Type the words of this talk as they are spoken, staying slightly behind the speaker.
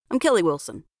Kelly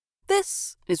Wilson.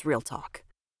 This is Real Talk,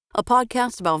 a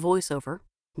podcast about voiceover,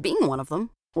 being one of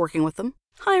them, working with them,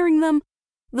 hiring them,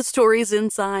 the stories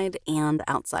inside and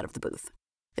outside of the booth.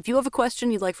 If you have a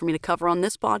question you'd like for me to cover on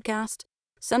this podcast,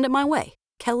 send it my way,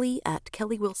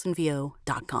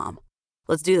 kelly@kellywilsonvo.com.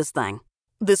 Let's do this thing.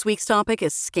 This week's topic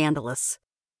is scandalous.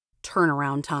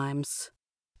 Turnaround times.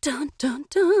 Dun, dun,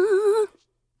 dun.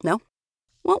 No?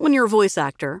 Well, when you're a voice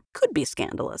actor, could be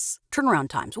scandalous. Turnaround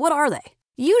times, what are they?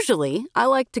 Usually, I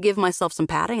like to give myself some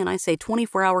padding and I say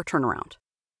 24-hour turnaround.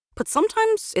 But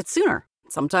sometimes it's sooner.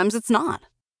 Sometimes it's not.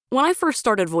 When I first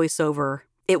started voiceover,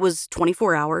 it was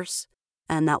 24 hours.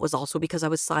 And that was also because I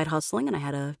was side hustling and I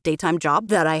had a daytime job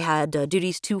that I had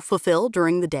duties to fulfill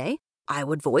during the day. I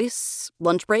would voice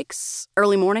lunch breaks,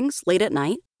 early mornings, late at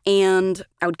night, and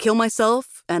I would kill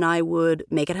myself and I would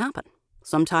make it happen.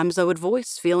 Sometimes I would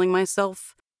voice feeling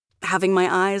myself having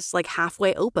my eyes like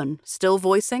halfway open, still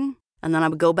voicing, and then I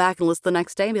would go back and listen the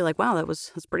next day and be like, wow,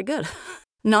 that's pretty good.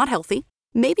 Not healthy.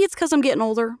 Maybe it's because I'm getting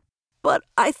older, but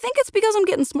I think it's because I'm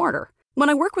getting smarter. When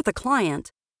I work with a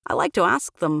client, I like to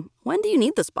ask them, when do you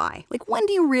need this by? Like, when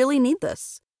do you really need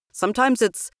this? Sometimes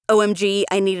it's, OMG,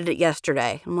 I needed it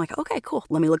yesterday. I'm like, okay, cool.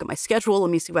 Let me look at my schedule.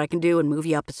 Let me see what I can do and move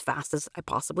you up as fast as I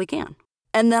possibly can.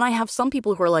 And then I have some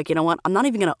people who are like, you know what? I'm not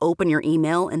even going to open your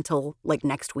email until like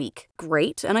next week.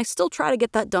 Great. And I still try to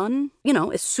get that done,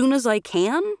 as soon as I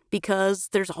can because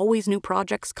there's always new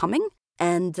projects coming.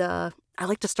 And I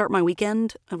like to start my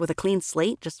weekend with a clean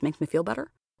slate. Just makes me feel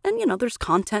better. And, there's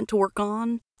content to work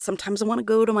on. Sometimes I want to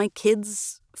go to my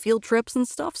kids' field trips and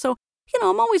stuff. So,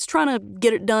 I'm always trying to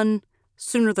get it done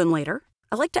sooner than later.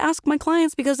 I like to ask my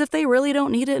clients because if they really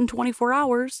don't need it in 24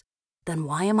 hours, then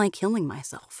why am I killing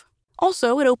myself?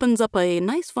 Also, it opens up a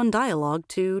nice fun dialogue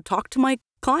to talk to my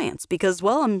clients because,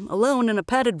 well, I'm alone in a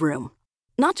padded room.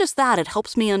 Not just that, it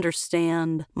helps me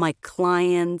understand my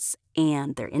clients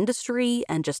and their industry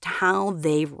and just how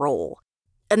they roll.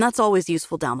 And that's always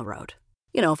useful down the road.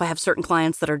 If I have certain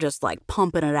clients that are just like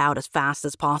pumping it out as fast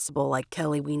as possible, like,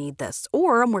 Kelly, we need this.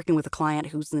 Or I'm working with a client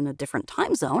who's in a different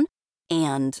time zone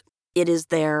and it is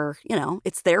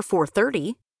it's their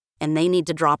 4:30 and they need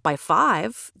to drop by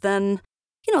 5, then,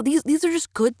 these are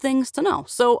just good things to know.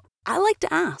 So I like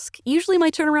to ask. Usually my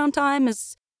turnaround time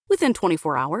is within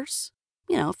 24 hours,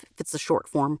 if it's a short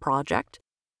form project.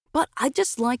 But I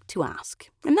just like to ask.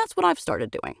 And that's what I've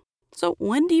started doing. So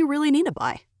when do you really need a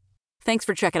buy? Thanks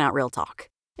for checking out Real Talk.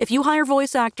 If you hire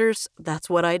voice actors, that's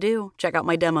what I do. Check out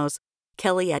my demos,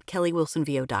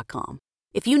 kelly@kellywilsonvo.com.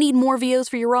 If you need more VOs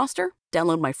for your roster,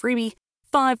 download my freebie,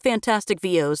 5 fantastic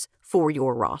VOs for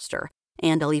your roster.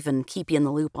 And I'll even keep you in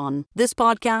the loop on this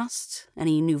podcast,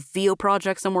 any new VO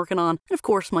projects I'm working on, and of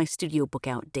course my studio book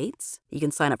out dates. You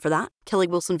can sign up for that,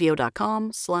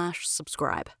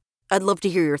 kellywilsonvo.com/subscribe. I'd love to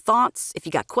hear your thoughts. If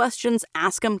you got questions,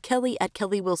 ask them,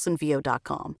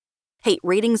 kelly@kellywilsonvo.com. Hey,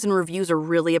 ratings and reviews are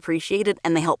really appreciated,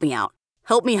 and they help me out.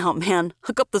 Help me out, man.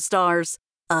 Hook up the stars.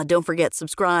 Don't forget,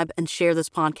 subscribe and share this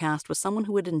podcast with someone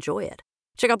who would enjoy it.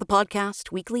 Check out the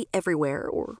podcast weekly everywhere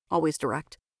or always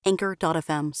direct.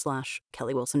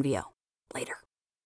 Anchor.fm/KellyWilsonVO. Later.